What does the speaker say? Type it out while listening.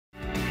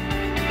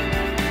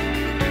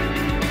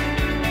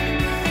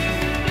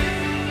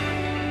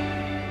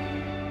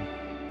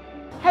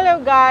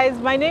Hello guys,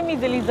 my name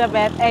is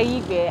Elizabeth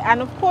Eibe, and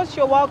of course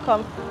you're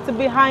welcome to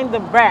Behind the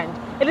Brand.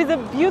 It is a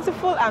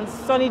beautiful and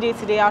sunny day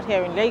today out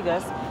here in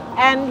Lagos,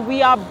 and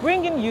we are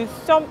bringing you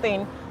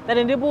something that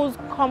enables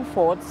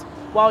comfort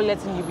while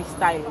letting you be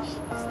stylish.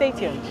 Stay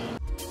tuned.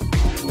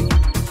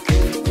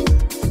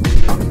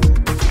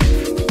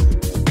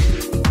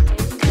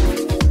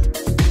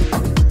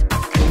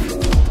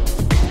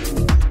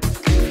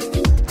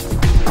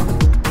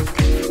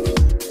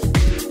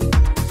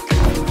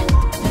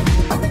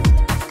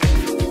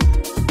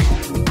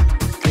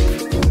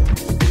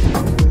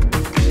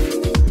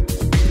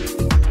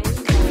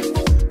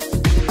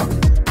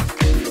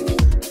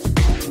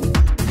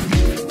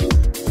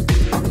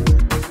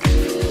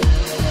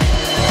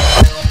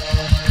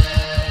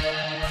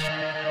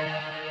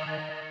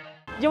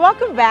 You're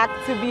welcome back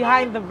to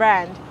Behind the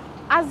Brand.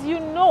 As you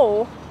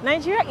know,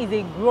 Nigeria is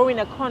a growing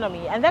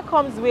economy, and that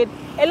comes with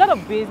a lot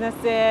of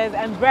businesses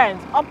and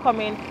brands,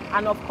 upcoming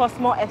and of course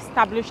more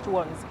established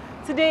ones.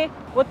 Today,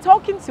 we're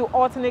talking to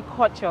Alternate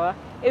Coutre,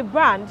 a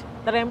brand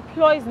that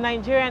employs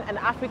Nigerian and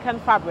African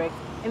fabrics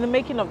in the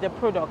making of their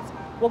products.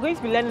 We're going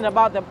to be learning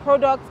about the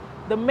products,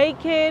 the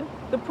making,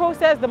 the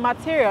process, the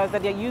materials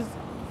that they use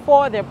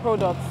for their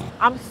products.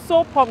 I'm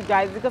so pumped,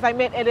 guys, because I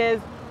mean, it is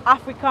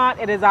African,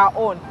 it is our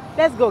own.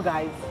 Let's go,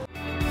 guys.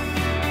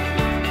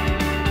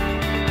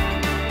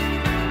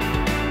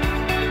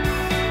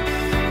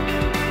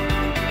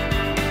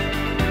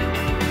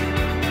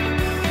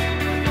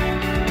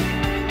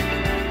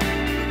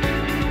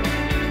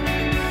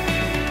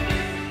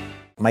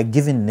 My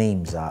given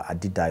names are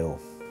Adidayo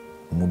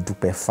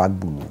Mudupe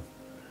Fagbulu.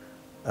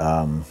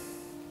 I'm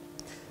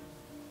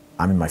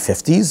in my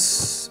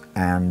 50s,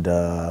 and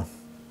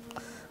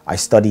I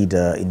studied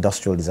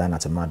industrial design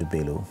at Ahmadu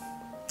Bello,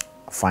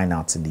 fine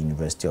arts in the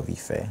University of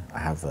Ife. I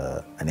have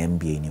an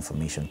MBA in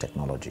information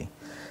technology,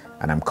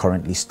 and I'm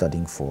currently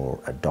studying for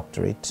a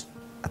doctorate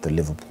at the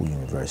Liverpool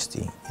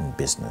University in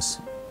business.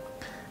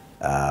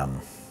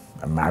 I'm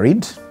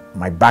married.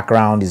 My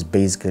background is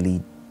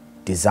basically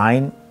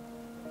design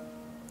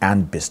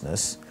and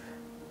business,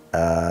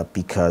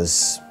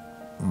 because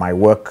my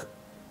work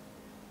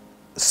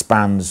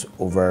spans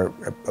over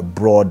a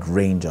broad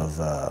range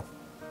of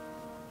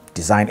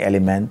design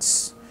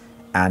elements,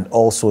 and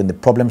also in the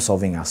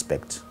problem-solving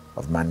aspect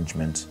of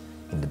management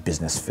in the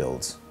business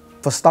fields.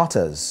 For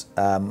starters,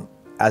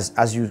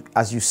 as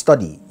you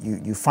study,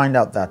 you find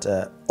out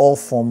that all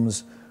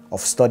forms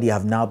of study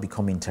have now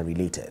become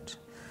interrelated.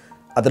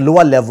 At the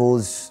lower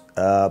levels,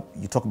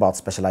 you talk about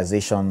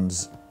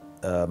specializations,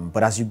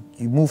 but as you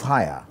move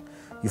higher,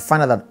 you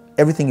find out that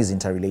everything is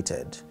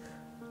interrelated.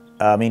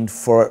 I mean,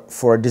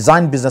 for a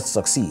design business to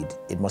succeed,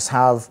 it must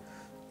have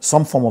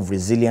some form of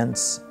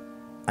resilience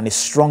and a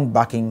strong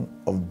backing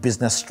of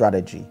business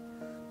strategy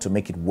to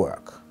make it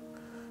work.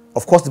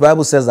 Of course, the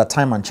Bible says that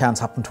time and chance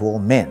happen to all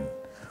men,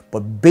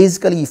 but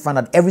basically you find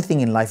that everything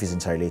in life is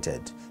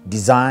interrelated.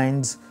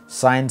 Designs,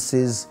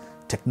 sciences,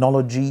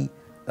 technology,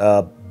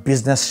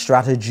 business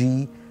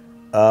strategy,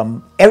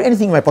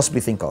 anything you might possibly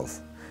think of.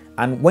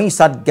 And when you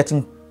start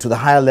getting to the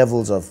higher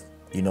levels of,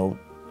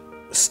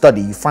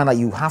 study, you find that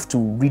you have to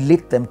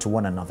relate them to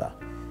one another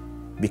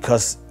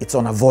because it's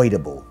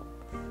unavoidable.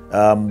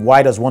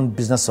 Why does one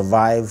business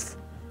survive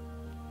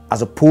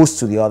as opposed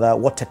to the other?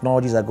 What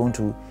technologies are going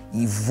to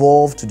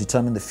evolve to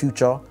determine the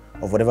future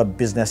of whatever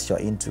business you're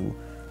into?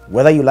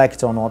 Whether you like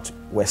it or not,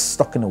 we're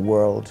stuck in a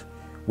world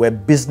where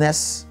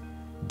business,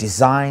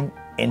 design,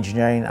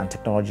 engineering, and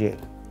technology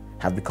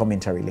have become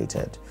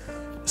interrelated.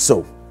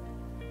 So,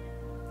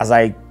 as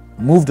I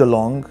moved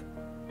along,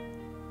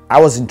 I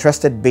was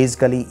interested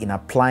basically in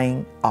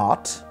applying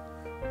art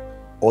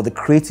or the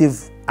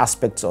creative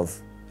aspects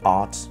of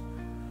art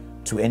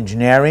to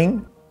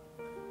engineering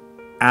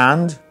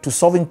and to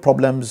solving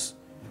problems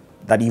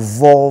that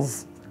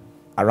evolve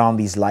around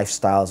these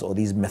lifestyles or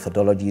these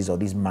methodologies or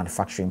these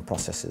manufacturing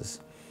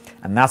processes.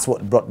 And that's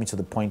what brought me to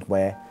the point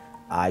where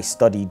I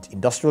studied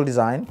industrial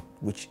design,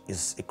 which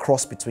is a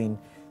cross between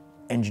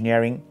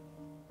engineering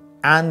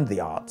and the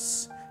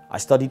arts. I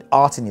studied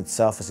art in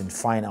itself, as in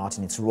fine art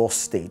in its raw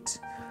state.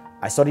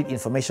 I studied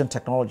information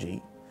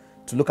technology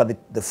to look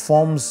at the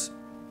forms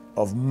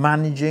of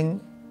managing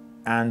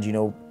and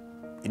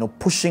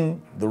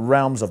pushing the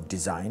realms of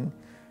design.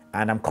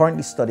 And I'm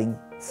currently studying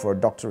for a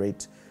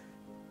doctorate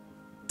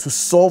to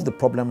solve the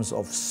problems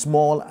of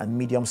small and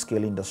medium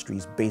scale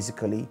industries,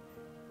 basically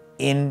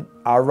in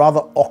a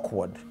rather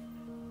awkward,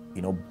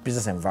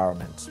 business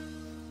environment.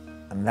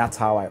 And that's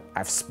how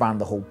I've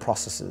spanned the whole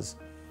processes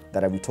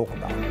that I will talk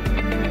about.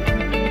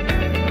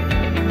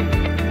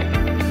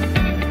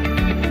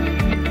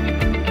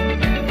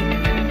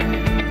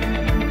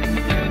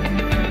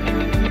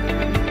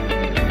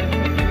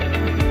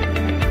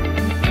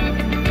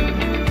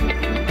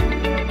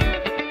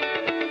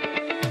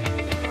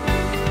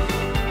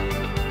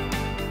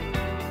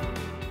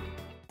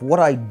 What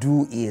I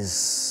do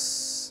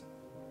is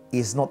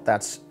not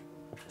that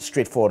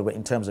straightforward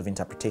in terms of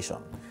interpretation,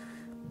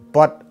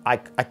 but I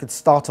could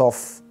start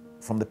off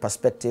from the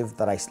perspective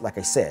that like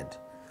I said,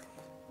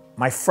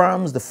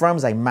 the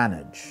firms I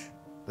manage,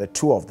 there are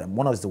two of them.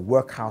 One is the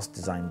Workhouse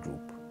Design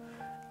Group,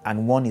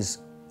 and one is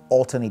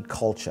Alternate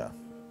Culture.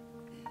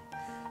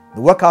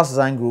 The Workhouse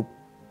Design Group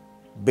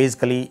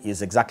basically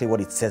is exactly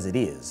what it says it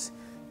is.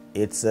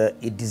 It's a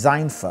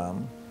design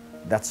firm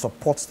that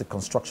supports the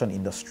construction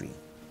industry.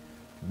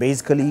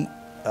 Basically,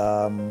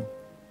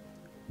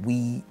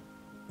 we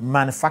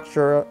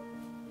manufacture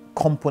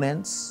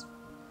components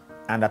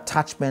and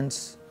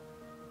attachments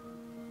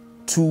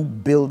to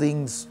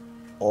buildings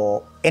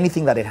or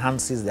anything that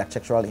enhances the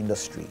architectural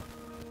industry.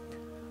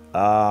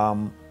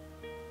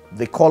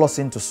 They call us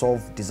in to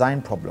solve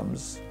design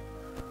problems,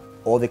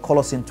 or they call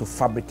us in to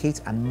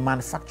fabricate and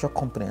manufacture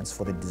components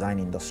for the design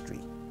industry.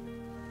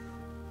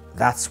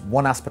 That's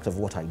one aspect of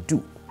what I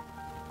do.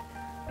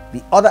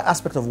 The other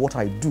aspect of what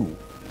I do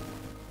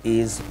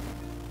is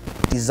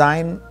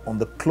design on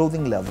the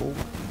clothing level.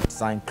 We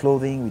design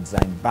clothing, we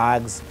design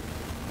bags,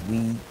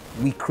 we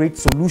create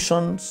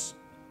solutions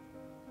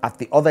at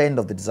the other end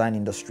of the design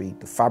industry,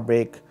 the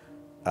fabric,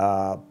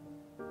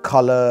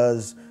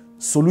 colors,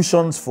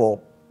 solutions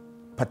for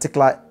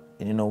particular,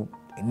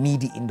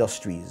 needy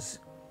industries.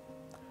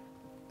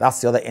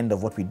 That's the other end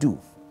of what we do.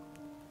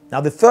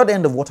 Now, the third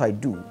end of what I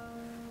do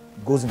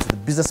goes into the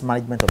business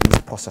management of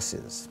these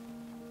processes.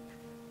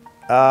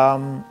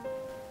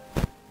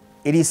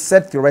 It is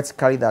said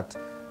theoretically that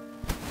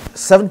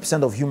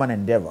 70% of human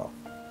endeavor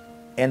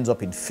ends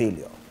up in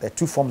failure. There are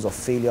two forms of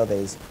failure. There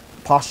is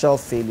partial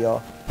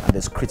failure and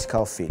there's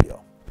critical failure.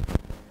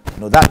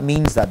 That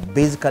means that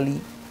basically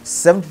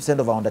 70%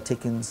 of our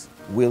undertakings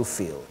will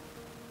fail.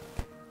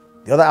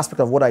 The other aspect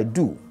of what I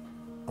do,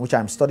 which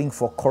I'm studying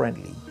for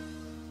currently,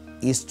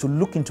 is to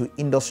look into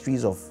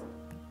industries of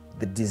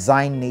the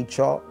design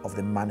nature, of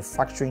the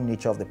manufacturing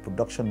nature, of the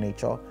production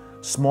nature,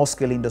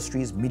 small-scale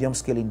industries,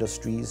 medium-scale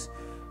industries,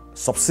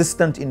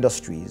 subsistent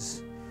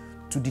industries,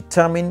 to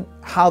determine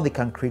how they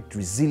can create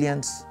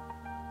resilience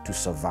to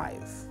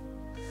survive.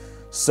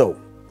 So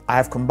I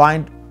have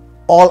combined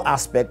all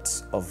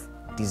aspects of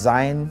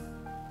design,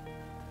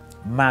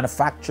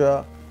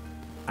 manufacture,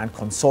 and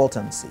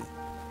consultancy,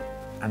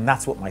 and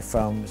that's what my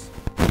firms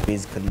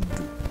basically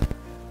do.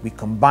 We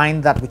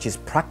combine that which is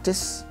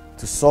practice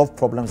to solve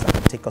problems that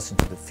can take us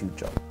into the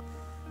future.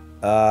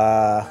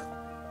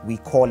 We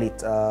call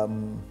it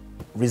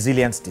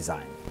resilience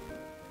design,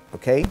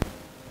 okay?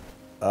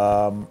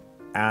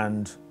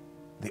 And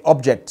the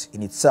object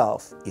in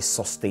itself is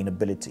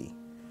sustainability.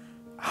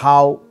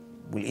 How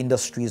will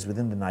industries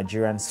within the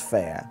Nigerian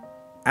sphere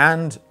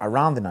and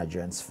around the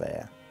Nigerian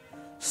sphere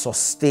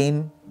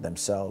sustain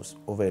themselves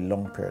over a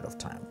long period of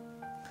time?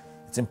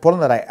 It's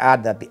important that I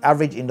add that the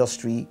average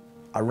industry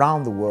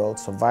around the world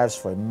survives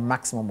for a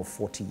maximum of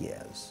 40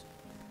 years.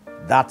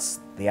 That's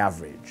the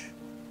average.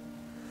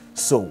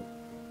 So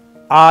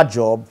our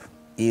job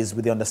is,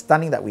 with the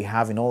understanding that we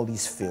have in all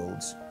these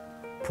fields,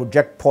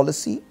 project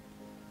policy,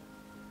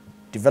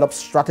 develop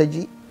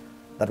strategy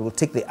that will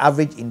take the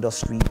average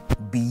industry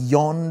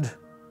beyond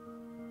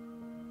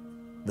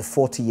the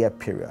 40-year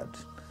period.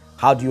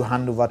 How do you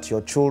hand over to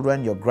your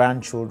children, your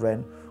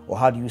grandchildren, or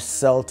how do you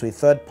sell to a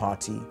third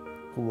party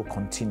who will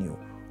continue?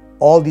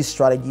 All these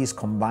strategies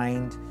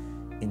combined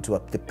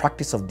into the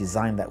practice of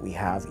design that we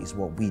have is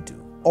what we do.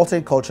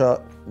 Alternate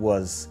Culture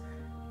was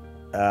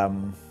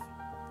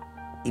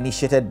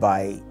initiated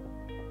by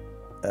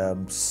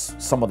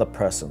some other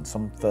person,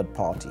 some third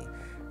party.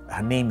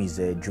 Her name is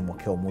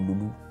Jumoke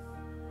Omolulu.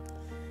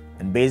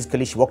 And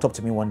basically she walked up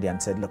to me one day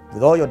and said, look,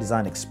 with all your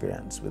design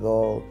experience, with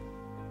all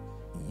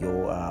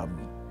your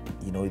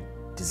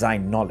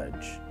design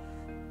knowledge,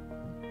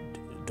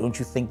 don't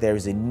you think there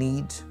is a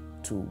need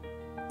to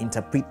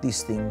interpret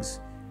these things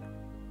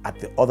at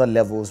the other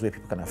levels where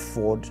people can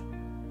afford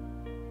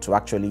to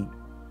actually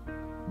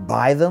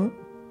buy them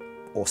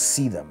or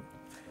see them?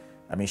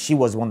 I mean, she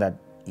was the one that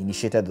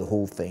initiated the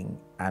whole thing,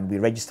 and we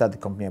registered the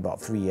company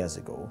about 3 years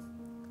ago,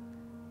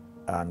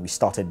 and we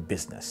started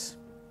business.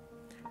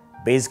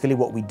 Basically,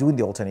 what we do in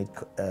the alternate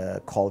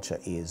culture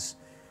is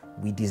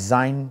we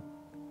design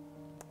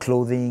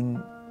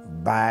clothing,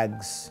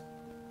 bags,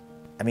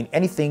 I mean,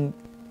 anything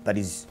that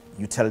is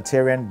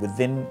utilitarian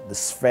within the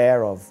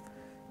sphere of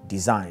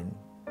design,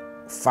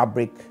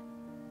 fabric,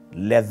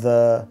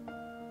 leather,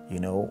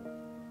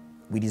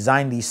 we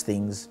design these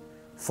things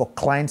for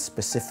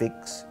client-specific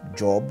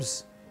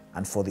jobs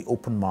and for the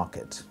open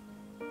market.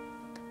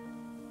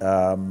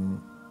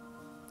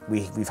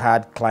 We've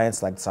had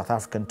clients like South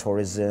African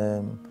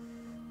Tourism,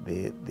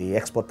 the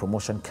Export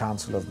Promotion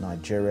Council of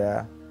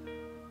Nigeria,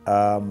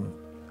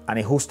 and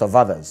a host of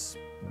others,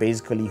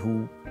 basically,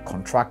 who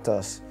contract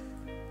us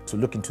to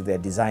look into their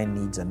design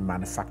needs and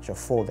manufacture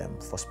for them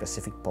for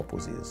specific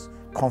purposes.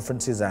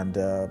 Conferences and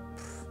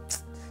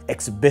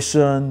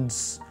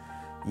exhibitions.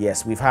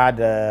 Yes, we've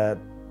had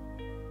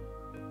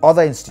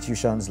other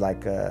institutions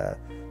like the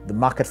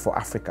Market for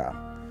Africa,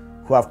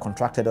 who have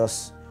contracted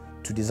us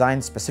to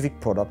design specific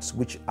products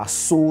which are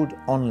sold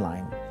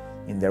online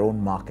in their own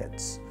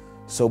markets.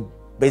 So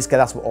basically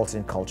that's what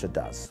alternate culture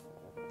does.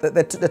 There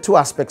are two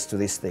aspects to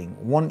this thing.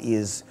 One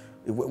is,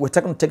 we're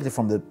going to take it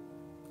from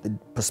the the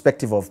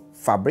perspective of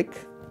fabric.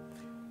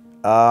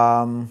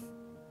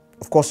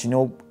 Of course,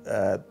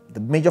 the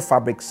major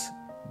fabrics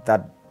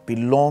that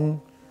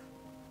belong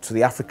to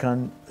the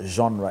African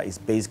genre is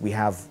based. We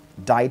have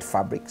dyed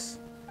fabrics,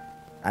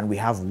 and we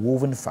have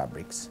woven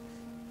fabrics,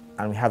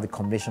 and we have the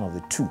combination of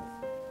the two.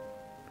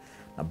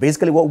 Now,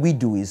 basically what we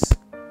do is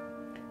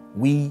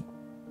we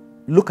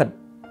look at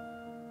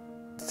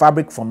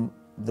fabric from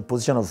the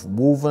position of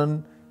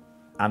woven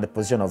and the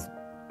position of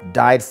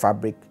dyed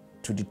fabric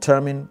to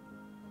determine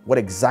what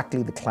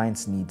exactly the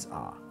client's needs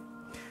are.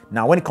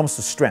 Now, when it comes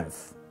to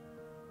strength,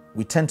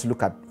 we tend to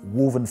look at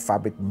woven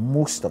fabric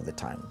most of the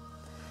time.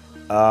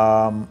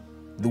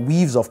 The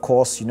weaves, of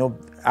course,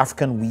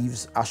 African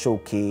weaves,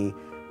 ashoke,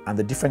 and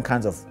the different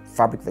kinds of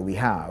fabric that we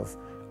have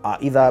are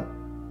either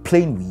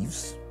plain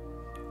weaves,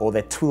 or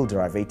they're twill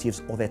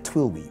derivatives, or they're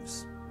twill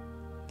weaves.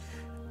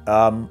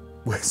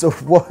 So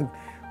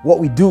what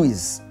we do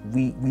is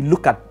we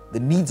look at the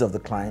needs of the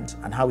client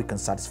and how we can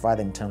satisfy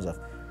them in terms of,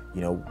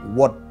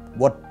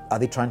 what are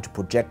they trying to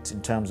project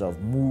in terms of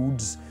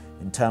moods,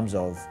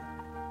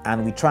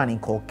 and we try and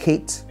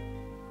inculcate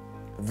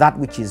that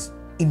which is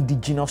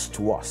indigenous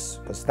to us,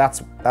 because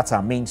that's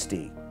our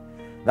mainstay.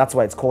 That's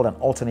why it's called an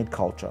alternate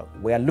culture.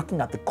 We are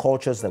looking at the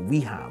cultures that we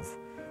have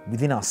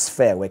within our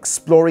sphere. We're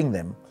exploring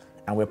them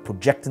and we're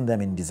projecting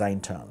them in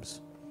design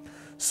terms.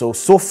 So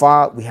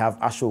far we have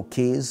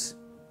ashokes,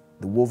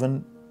 the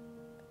woven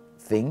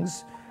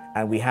things,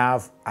 and we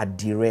have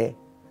adire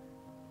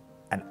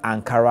and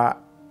Ankara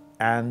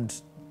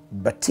and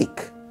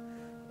batik,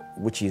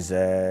 which is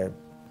adire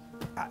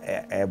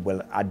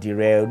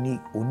oni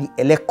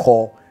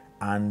eleko,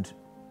 and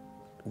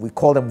we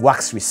call them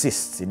wax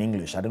resists in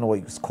English. I don't know what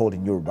it's called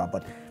in Yoruba,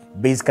 but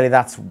basically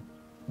that's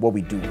what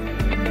we do.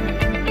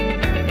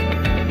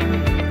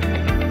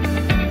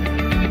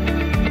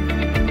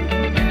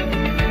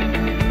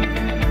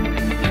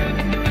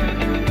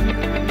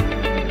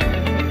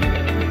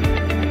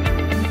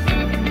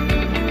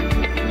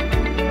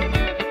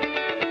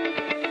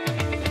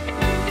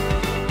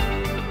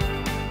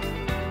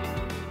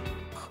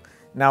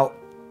 Now,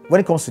 when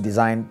it comes to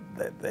design,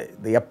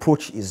 the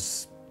approach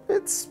is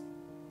it's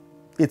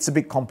a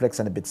bit complex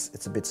and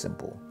it's a bit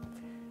simple.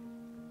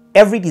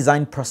 Every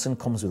design person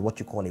comes with what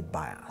you call a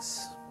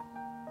bias.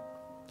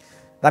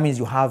 That means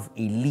you have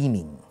a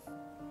leaning.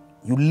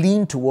 You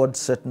lean towards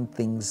certain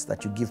things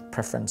that you give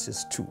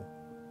preferences to.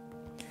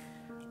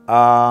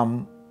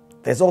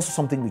 There's also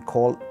something we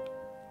call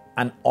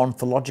an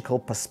ontological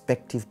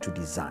perspective to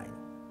design.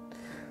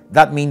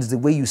 That means the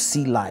way you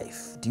see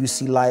life. Do you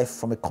see life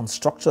from a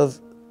constructive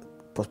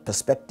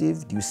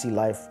perspective? Do you see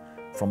life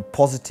from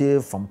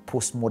positive, from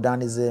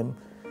postmodernism?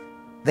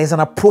 There's an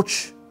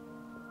approach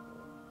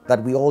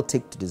that we all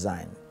take to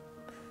design.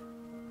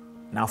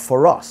 Now,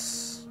 for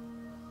us,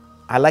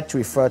 I like to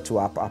refer to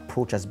our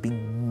approach as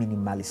being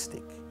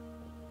minimalistic.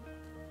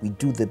 We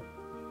do the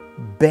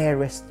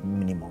barest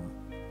minimum.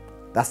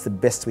 That's the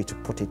best way to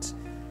put it,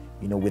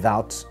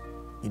 without,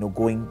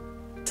 going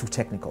too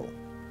technical.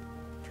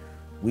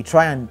 We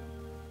try and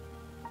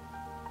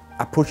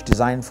approach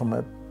design from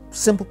a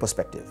simple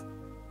perspective.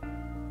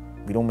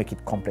 We don't make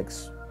it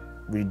complex.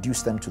 We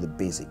reduce them to the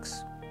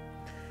basics.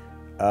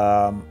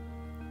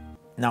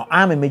 Now,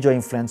 I'm a major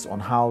influence on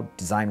how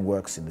design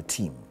works in the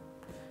team.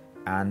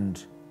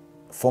 And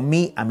for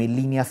me, I'm a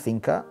linear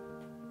thinker.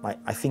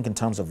 I think in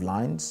terms of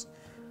lines.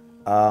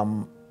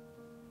 I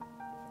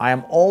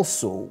am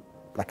also,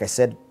 like I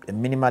said, a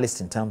minimalist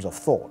in terms of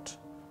thought.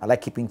 I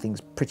like keeping things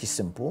pretty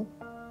simple.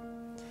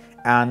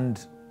 And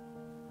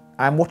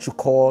I'm what you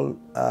call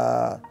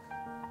a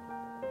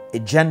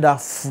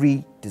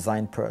gender-free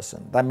design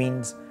person. That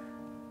means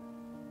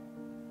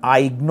I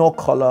ignore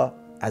color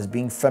as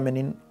being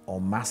feminine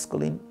or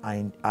masculine.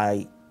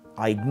 I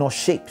ignore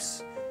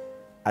shapes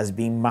as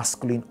being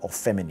masculine or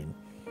feminine.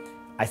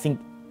 I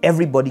think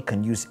everybody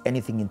can use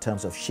anything in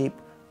terms of shape,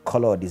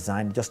 color, or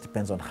design. It just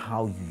depends on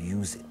how you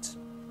use it.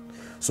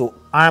 So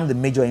I'm the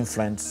major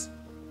influence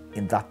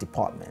in that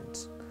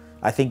department.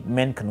 I think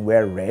men can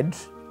wear red.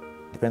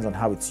 Depends on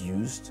how it's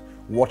used.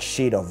 What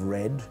shade of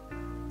red?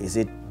 Is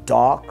it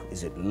dark?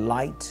 Is it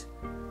light?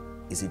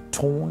 Is it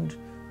toned?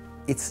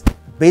 It's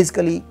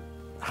basically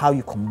how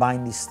you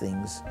combine these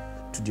things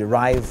to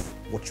derive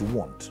what you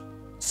want.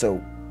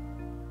 So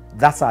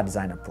that's our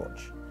design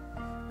approach.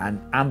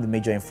 And I'm the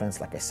major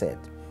influence, like I said.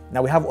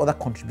 Now we have other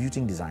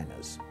contributing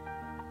designers.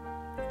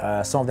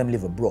 Some of them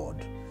live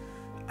abroad.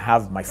 I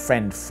have my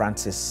friend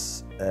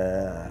Frances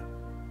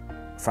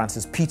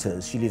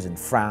Peters. She lives in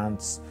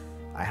France.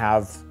 I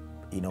have,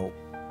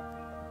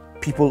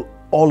 people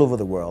all over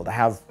the world. I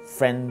have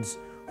friends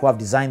who have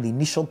designed the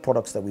initial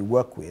products that we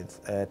work with.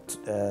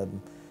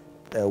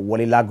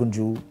 Wale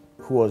Lagunju,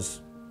 who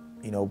was,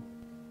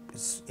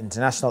 is an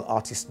international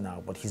artist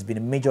now, but he's been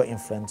a major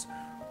influence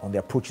on the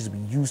approaches we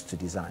use to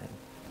design.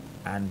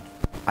 And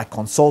I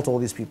consult all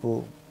these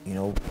people,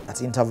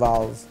 at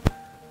intervals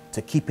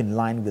to keep in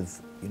line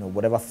with,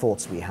 whatever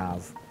thoughts we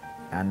have.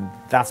 And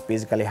that's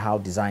basically how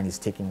design is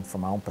taken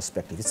from our own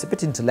perspective. It's a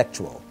bit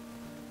intellectual,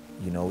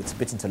 You know, it's a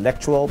bit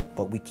intellectual,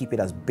 but we keep it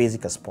as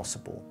basic as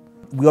possible.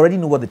 We already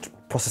know what the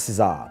processes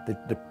are,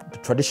 the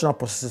traditional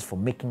processes for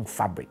making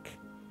fabric.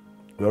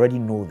 We already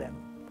know them.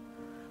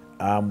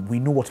 We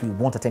know what we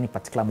want at any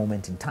particular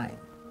moment in time.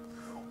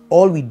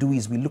 All we do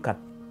is we look at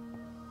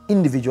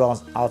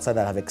individuals outside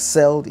that have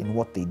excelled in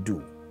what they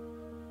do,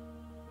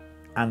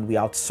 and we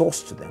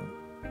outsource to them,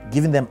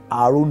 giving them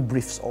our own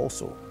briefs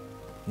also.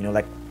 You know,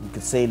 like we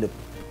could say, look,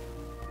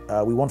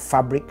 we want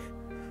fabric,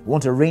 we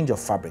want a range of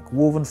fabric,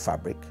 woven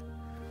fabric,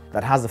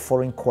 that has the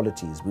following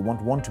qualities. We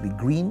want one to be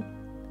green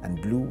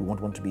and blue, we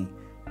want one to be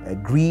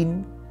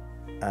green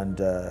and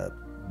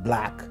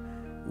black,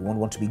 we want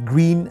one to be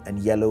green and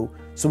yellow,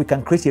 so we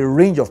can create a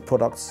range of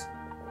products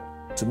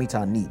to meet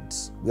our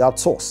needs. We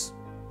outsource.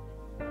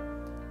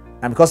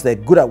 And because they're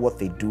good at what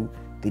they do,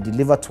 they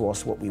deliver to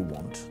us what we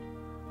want.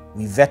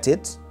 We vet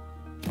it,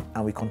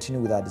 and we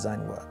continue with our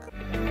design work.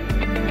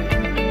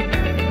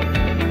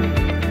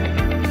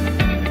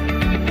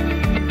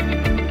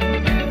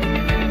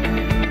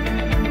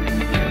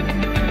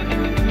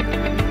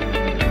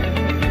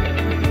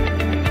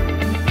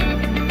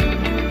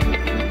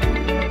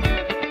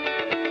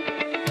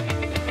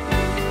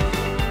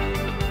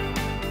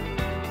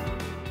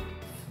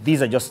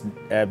 These are just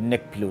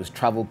neck pillows,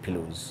 travel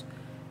pillows.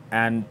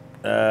 And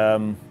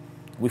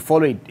we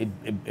follow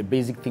a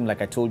basic thing,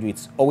 like I told you,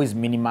 it's always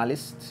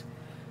minimalist.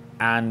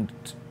 And,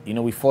 you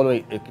know, we follow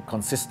a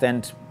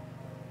consistent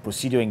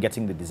procedure in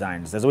getting the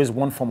designs. There's always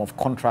one form of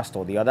contrast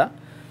or the other.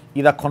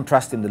 Either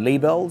contrast in the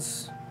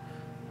labels,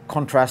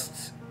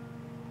 contrast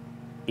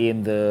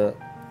in the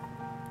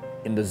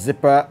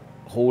zipper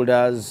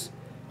holders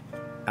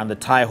and the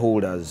tie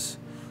holders.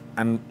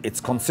 And it's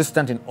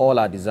consistent in all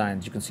our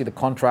designs. You can see the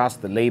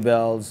contrast, the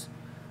labels.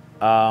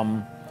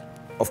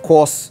 Of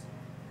course,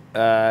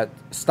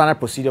 standard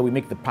procedure, we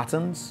make the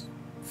patterns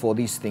for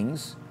these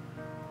things.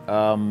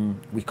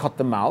 We cut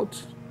them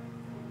out,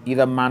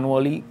 either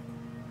manually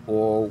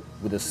or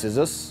with the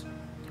scissors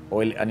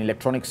or an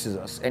electronic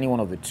scissors, any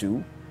one of the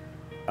two.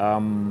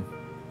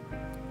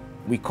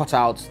 We cut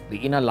out the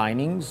inner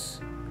linings,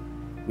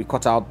 we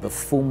cut out the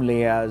foam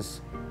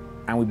layers,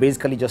 and we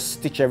basically just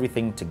stitch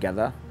everything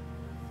together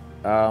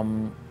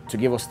to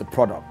give us the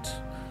product.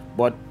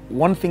 But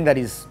one thing that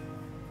is,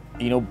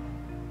 you know,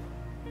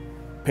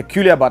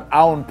 peculiar about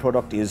our own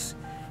product is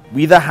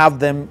we either have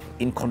them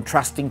in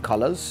contrasting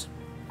colors,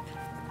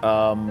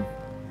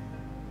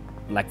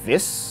 like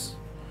this,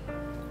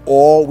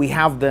 or we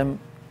have them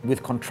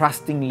with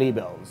contrasting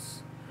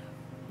labels.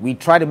 We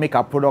try to make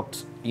our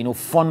product, you know,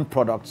 fun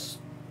products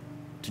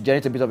to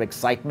generate a bit of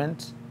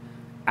excitement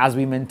as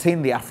we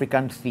maintain the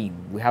African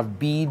theme. We have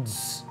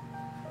beads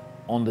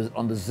on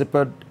the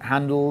zippered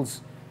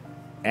handles,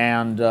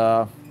 and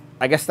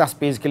I guess that's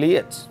basically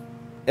it.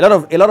 A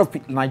lot of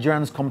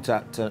Nigerians come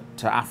to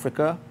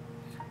Africa,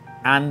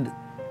 and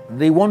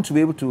they want to be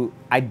able to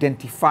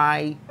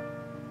identify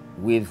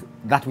with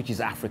that which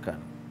is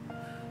African.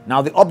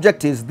 Now the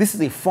object is, this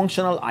is a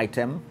functional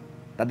item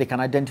that they can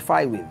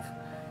identify with.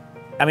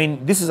 I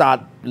mean, this is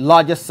our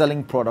largest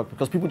selling product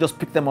because people just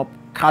pick them up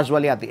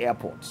casually at the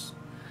airports.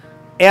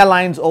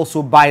 Airlines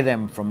also buy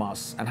them from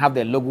us and have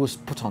their logos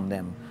put on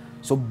them.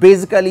 So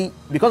basically,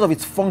 because of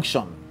its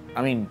function,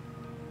 I mean,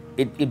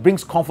 it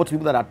brings comfort to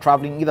people that are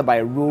traveling either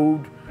by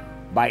road,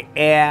 by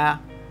air.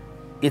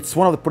 It's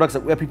one of the products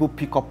where people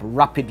pick up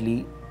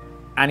rapidly,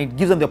 and it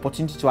gives them the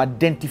opportunity to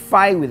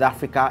identify with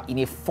Africa in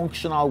a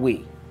functional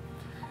way.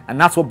 And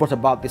that's what brought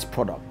about this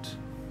product.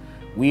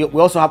 We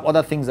also have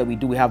other things that we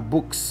do. We have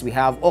books, we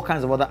have all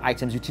kinds of other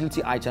items,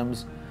 utility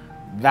items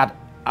that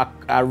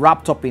are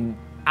wrapped up in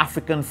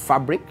African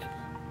fabric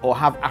or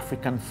have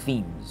African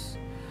themes.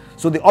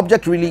 So the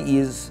object really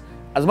is,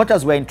 as much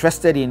as we're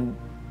interested in,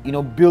 you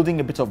know, building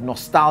a bit of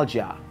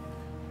nostalgia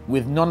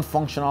with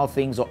non-functional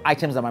things or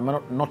items that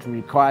might not be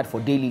required for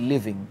daily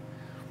living,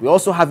 we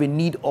also have a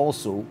need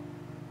also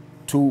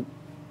to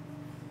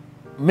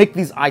make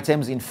these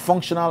items in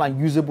functional and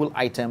usable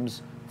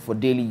items for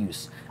daily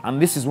use.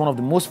 And this is one of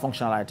the most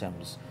functional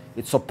items.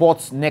 It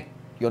supports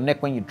your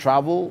neck when you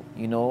travel,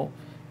 you know,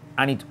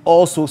 and it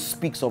also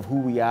speaks of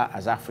who we are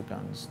as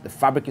Africans. The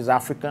fabric is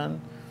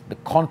African, the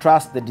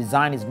contrast, the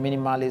design is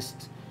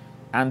minimalist,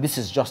 and this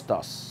is just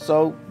us.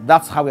 So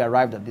that's how we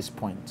arrived at this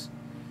point.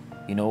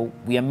 You know,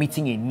 we are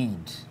meeting a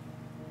need.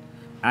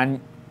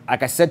 And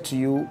like I said to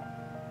you,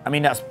 I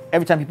mean,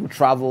 every time people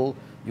travel,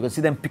 you can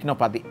see them picking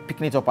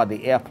it up at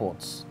the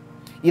airports,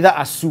 either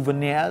as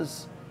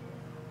souvenirs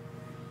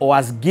or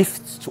as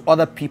gifts to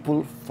other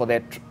people for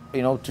their,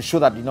 you know, to show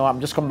that, you know, I'm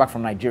just coming back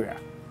from Nigeria.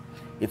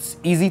 It's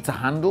easy to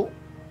handle.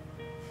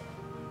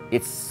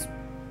 It's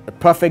a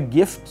perfect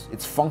gift.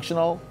 It's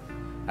functional.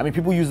 I mean,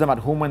 people use them at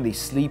home when they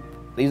sleep.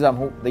 They use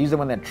them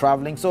when they're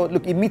traveling. So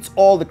look, it meets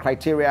all the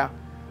criteria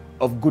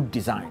of good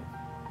design.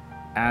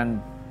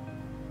 And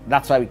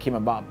that's why we came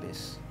about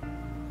this.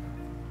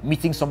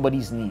 Meeting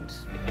somebody's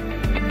needs.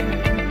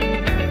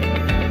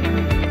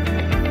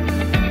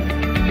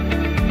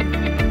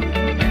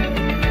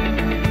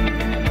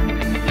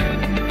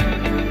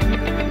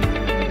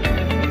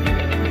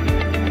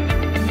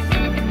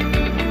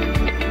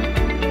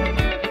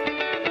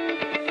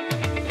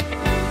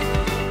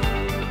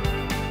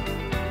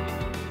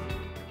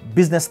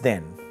 business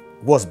then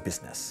was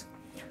business.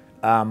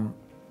 I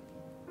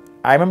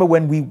remember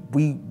when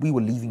we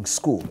were leaving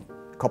school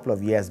a couple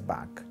of years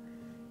back.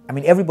 I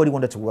mean, everybody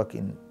wanted to work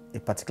in a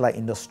particular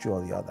industry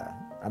or the other.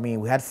 I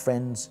mean, we had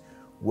friends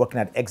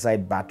working at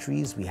Exide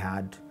Batteries.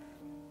 I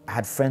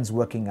had friends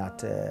working at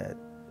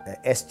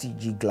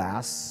STG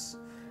Glass.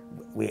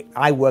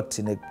 I worked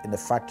in a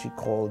factory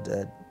called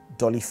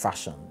Dolly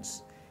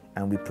Fashions,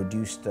 and we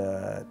produced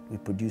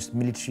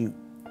military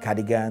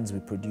cardigans. We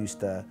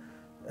produced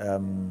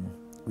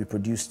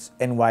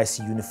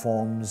NYC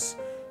uniforms,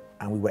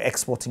 and we were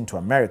exporting to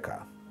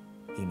America,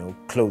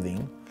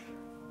 clothing.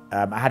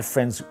 I had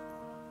friends,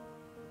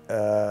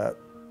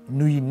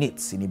 Nui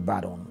Knits in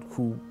Ibadan,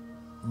 who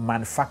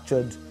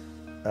manufactured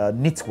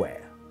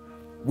knitwear,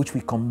 which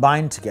we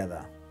combined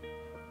together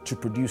to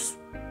produce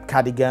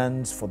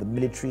cardigans for the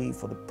military,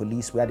 for the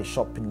police. We had a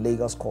shop in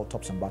Lagos called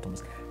Tops and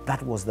Bottoms.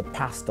 That was the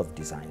past of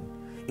design.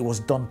 It was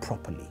done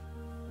properly.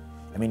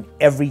 I mean,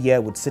 every year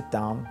we'd sit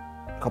down,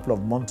 a couple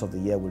of months of the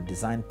year, we'll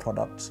design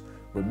products,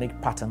 we'll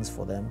make patterns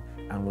for them,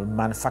 and we'll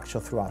manufacture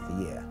throughout the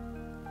year.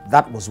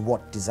 That was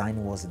what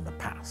design was in the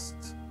past.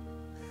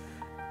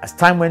 As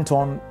time went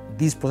on,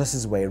 these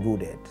processes were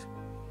eroded.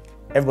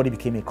 Everybody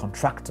became a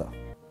contractor.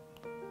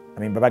 I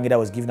mean, Babangida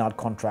was giving out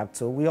contracts,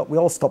 so we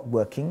all stopped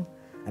working,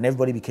 and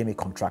everybody became a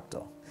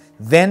contractor.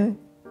 Then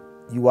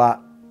you are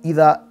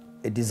either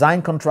a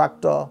design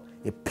contractor,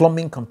 a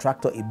plumbing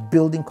contractor, a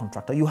building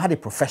contractor. You had a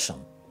profession.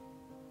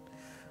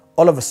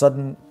 All of a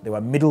sudden, there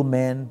were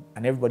middlemen,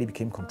 and everybody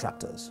became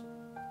contractors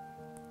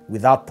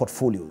without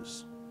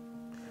portfolios.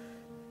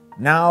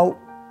 Now,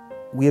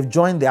 we have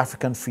joined the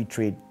African Free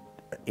Trade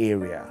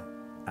area,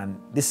 and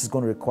this is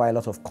going to require a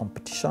lot of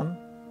competition,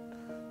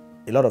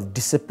 a lot of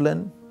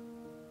discipline.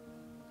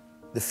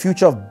 The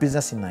future of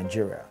business in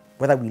Nigeria,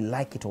 whether we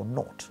like it or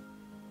not,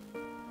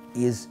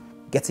 is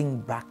getting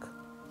back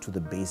to the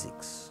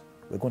basics.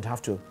 We're going to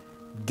have to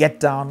get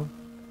down,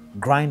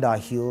 grind our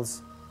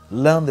heels,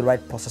 learn the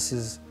right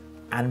processes,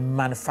 and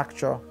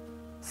manufacture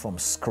from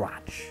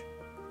scratch.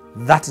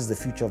 That is the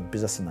future of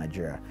business in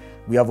Nigeria.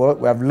 We have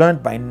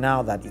learned by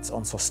now that it's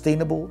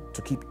unsustainable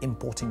to keep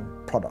importing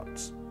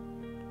products.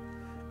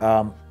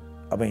 I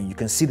mean, you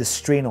can see the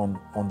strain on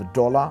the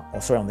dollar,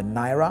 on the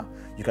naira.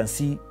 You can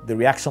see the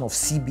reaction of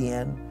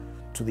CBN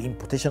to the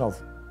importation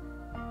of,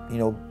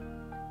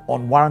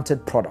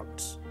 unwarranted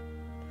products.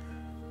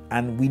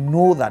 And we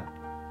know that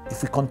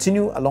if we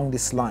continue along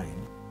this line,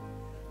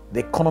 the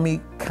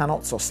economy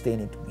cannot sustain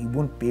it. We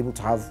won't be able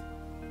to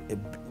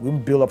we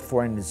won't build up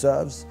foreign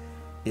reserves.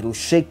 It'll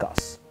shake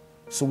us.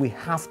 So we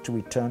have to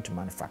return to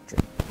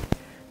manufacturing.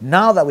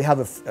 Now that we have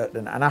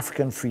an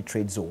African free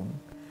trade zone,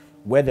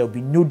 where there will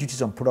be no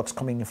duties on products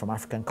coming in from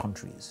African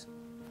countries,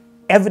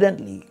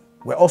 evidently,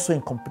 we're also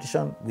in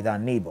competition with our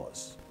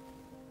neighbors.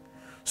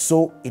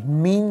 So it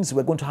means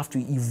we're going to have to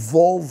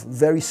evolve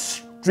very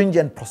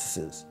stringent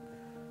processes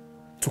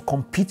to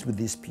compete with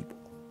these people.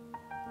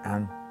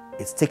 And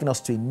it's taken us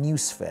to a new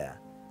sphere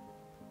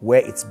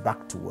where it's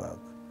back to work.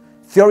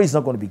 Theory is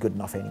not going to be good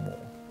enough anymore.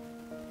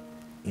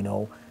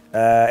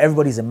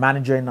 Everybody's a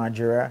manager in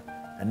Nigeria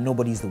and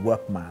nobody's the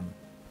workman.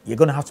 You're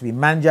going to have to be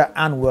manager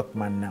and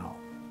workman now.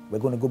 We're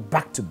going to go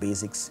back to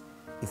basics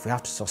if we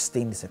have to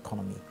sustain this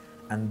economy.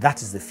 And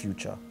that is the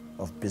future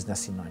of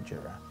business in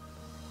Nigeria.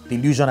 The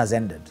illusion has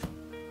ended.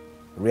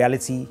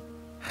 Reality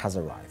has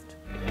arrived.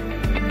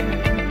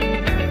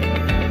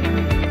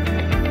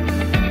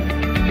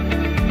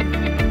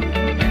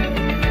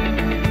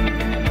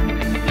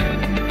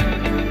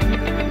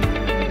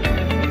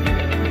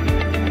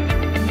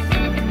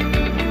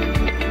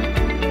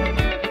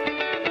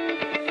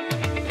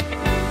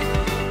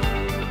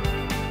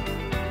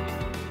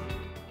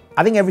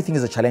 I think everything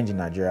is a challenge in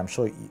Nigeria. I'm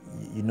sure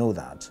you know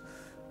that.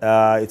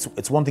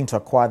 It's one thing to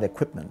acquire the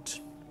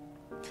equipment.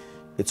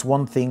 It's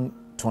one thing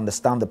to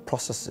understand the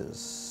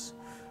processes.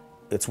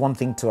 It's one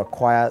thing to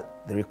acquire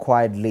the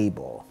required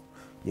labor.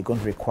 You're going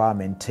to require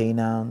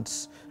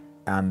maintenance,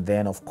 and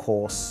then of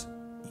course,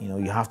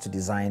 you have to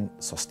design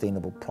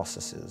sustainable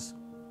processes.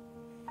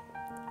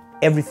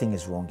 Everything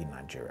is wrong in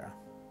Nigeria.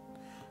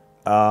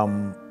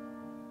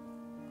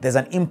 There's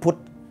an input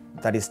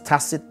that is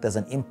tacit, there's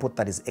an input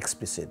that is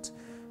explicit.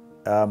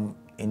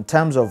 In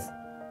terms of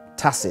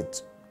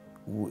tacit,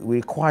 we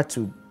require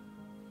to,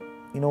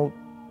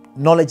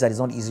 knowledge that is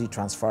not easily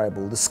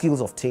transferable, the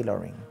skills of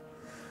tailoring,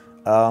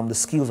 the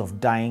skills of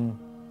dyeing,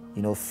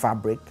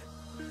 fabric,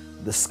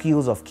 the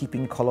skills of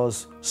keeping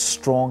colors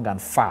strong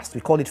and fast.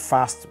 We call it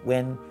fast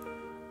when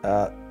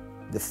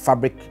the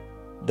fabric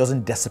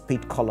doesn't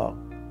dissipate color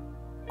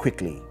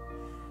quickly.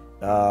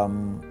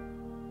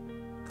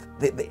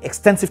 The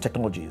extensive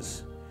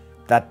technologies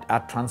that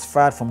are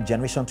transferred from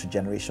generation to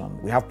generation,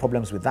 we have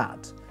problems with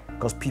that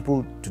because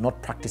people do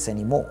not practice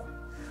anymore.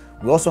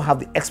 We also have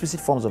the explicit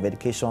forms of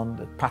education,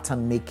 the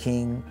pattern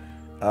making,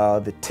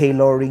 the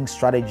tailoring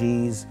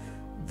strategies,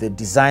 the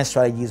design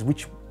strategies,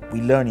 which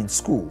we learn in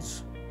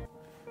schools.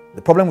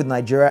 The problem with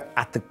Nigeria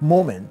at the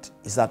moment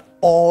is that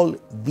all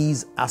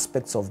these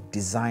aspects of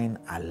design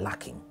are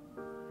lacking.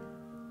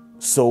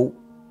 So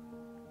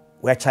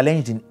we're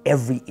challenged in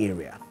every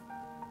area.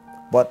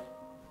 But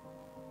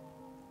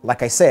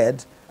like I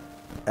said,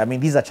 I mean,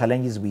 these are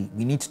challenges we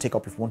need to take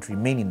up if we want to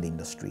remain in the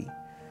industry.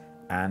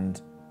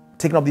 And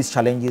taking up these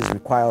challenges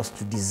requires us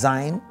to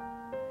design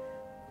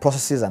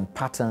processes and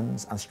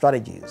patterns and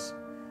strategies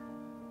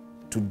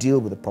to deal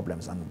with the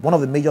problems. And one of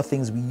the major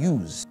things we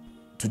use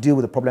to deal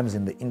with the problems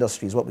in the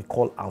industry is what we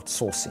call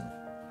outsourcing.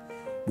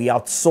 We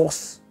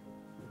outsource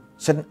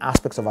certain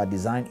aspects of our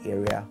design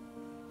area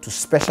to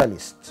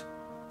specialists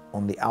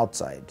on the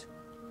outside.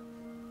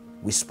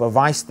 We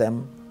supervise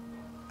them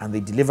and they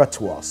deliver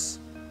to us,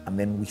 and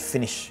then we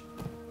finish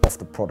off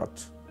the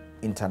product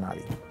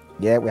internally.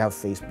 Yeah, we have a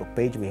Facebook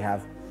page, we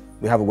have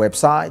a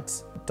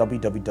website,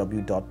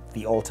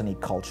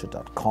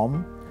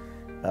 www.thealternateculture.com.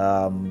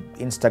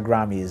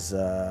 Instagram is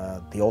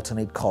The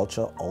Alternate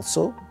Culture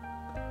also.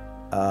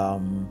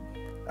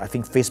 I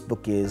think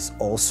Facebook is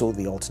also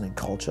The Alternate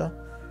Culture.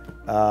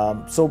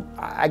 So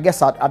I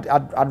guess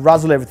I'd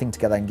razzle everything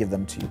together and give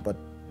them to you, but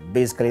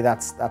basically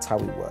that's how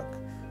we work.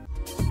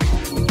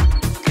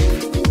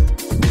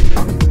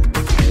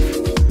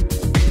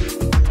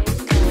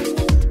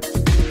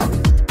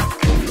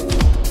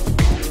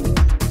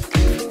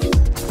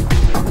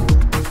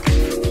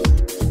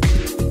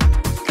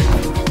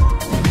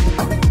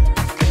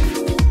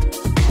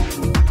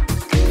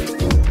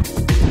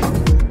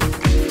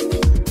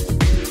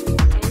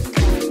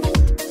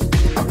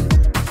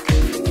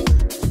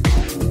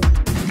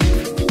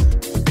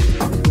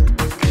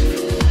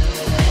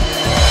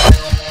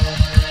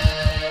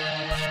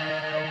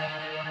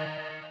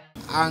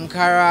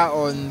 Ankara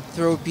on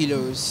throw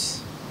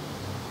pillows.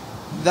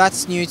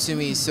 That's new to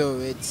me, so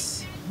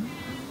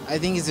I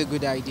think it's a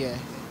good idea.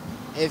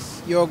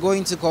 If you're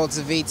going to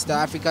cultivate the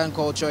African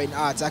culture in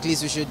art, at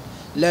least we should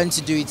learn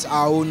to do it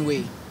our own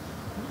way.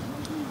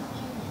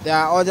 There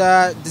are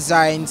other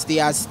designs, the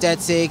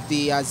aesthetic,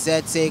 the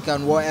ascetic,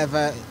 and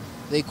whatever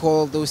they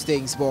call those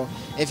things. But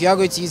if you're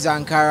going to use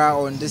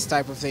Ankara on this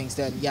type of things,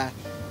 then yeah,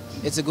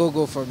 it's a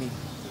go-go for me.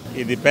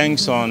 It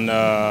depends on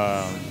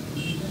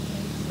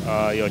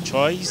your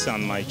choice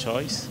and my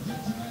choice.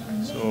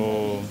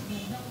 So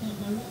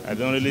I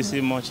don't really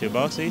see much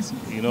about it.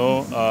 You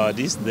know,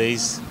 these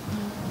days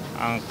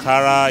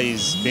Ankara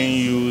is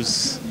being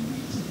used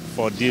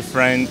for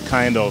different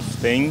kind of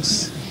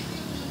things.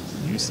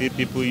 You see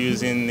people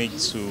using it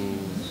to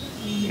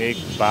make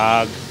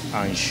bags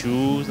and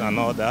shoes and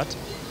all that.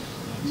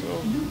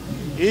 So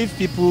if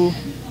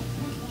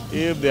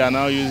they are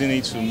now using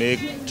it to make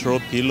throw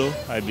pillow,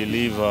 I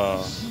believe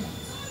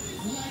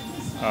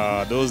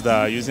those that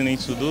are using it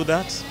to do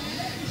that,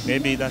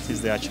 maybe that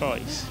is their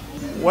choice.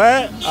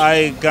 Well,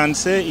 I can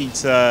say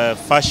it's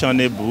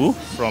fashionable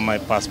from my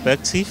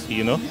perspective,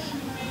 you know.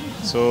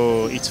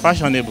 So it's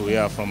fashionable,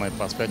 yeah, from my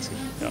perspective.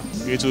 Yeah.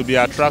 It will be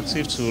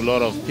attractive to a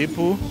lot of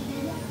people.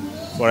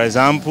 For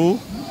example,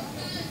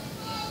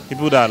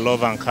 people that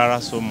love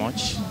Ankara so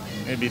much,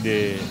 maybe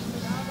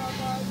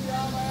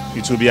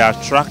it will be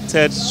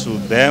attracted to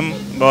them.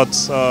 But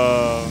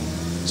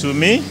to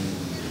me,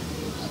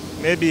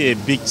 maybe a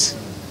bit,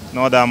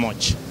 not that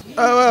much.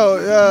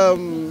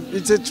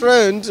 It's a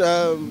trend.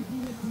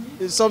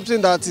 It's something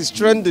that is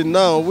trending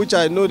now, which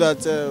I know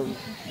that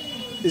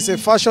it's a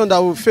fashion that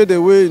will fade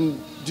away in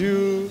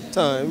due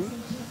time,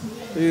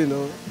 you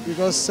know,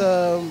 because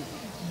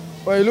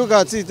when you look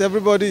at it,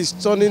 everybody is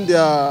turning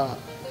their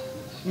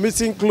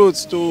meeting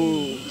clothes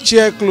to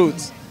chair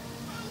clothes.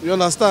 You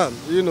understand?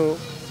 You know,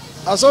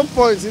 at some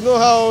point, you know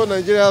how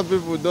Nigerian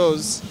people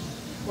does.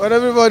 When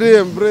everybody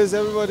embrace,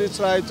 everybody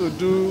try to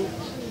do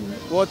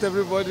what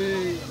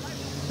everybody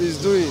is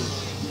doing.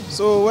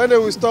 So when they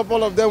will stop,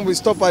 all of them will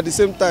stop at the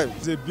same time.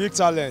 It's a big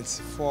talent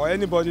for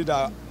anybody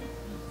that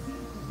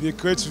be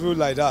creative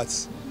like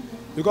that.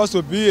 Because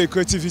to be a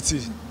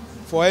creativity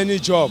for any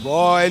job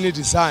or any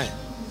design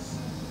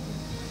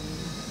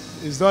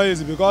is not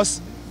easy, because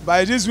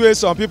by this way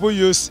some people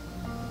use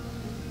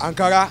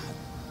Ankara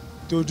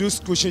to do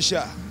cushion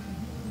share.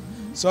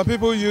 Some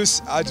people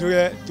use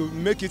Adire to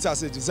make it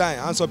as a design,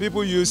 and some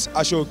people use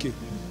Ashoke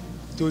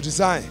to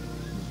design.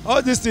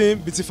 All these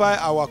things beautify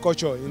our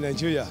culture in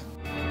Nigeria.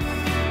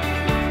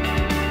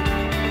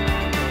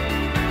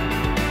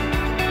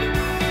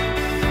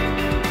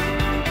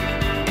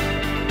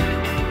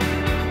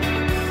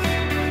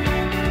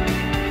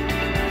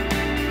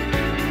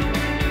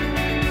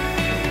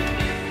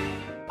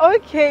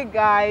 Okay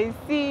guys,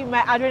 see,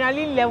 my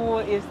adrenaline level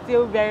is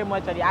still very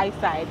much on the high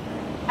side.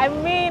 I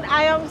mean,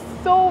 I am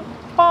so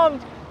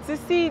pumped to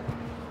see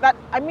that,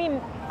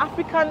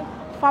 African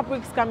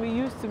fabrics can be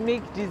used to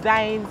make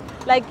designs,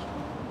 like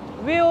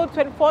real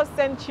 24th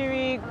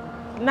century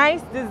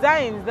nice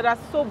designs that are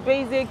so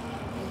basic,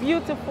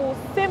 beautiful,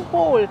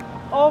 simple.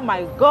 Oh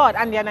my God,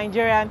 and they're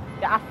Nigerian,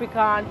 they're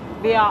African,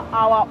 they are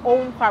our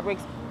own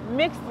fabrics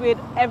mixed with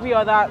every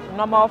other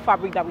normal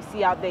fabric that we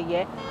see out there,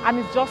 yeah? And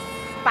it's just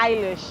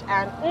stylish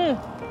and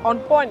on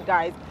point,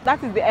 guys.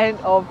 That is the end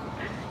of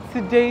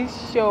today's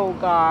show,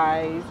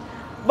 guys.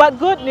 But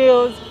good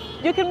news,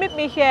 you can meet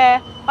me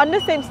here on the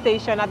same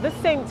station at the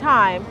same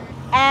time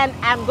and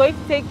I'm going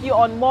to take you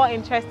on more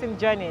interesting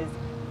journeys.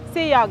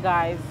 See y'all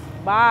guys.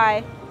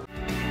 Bye.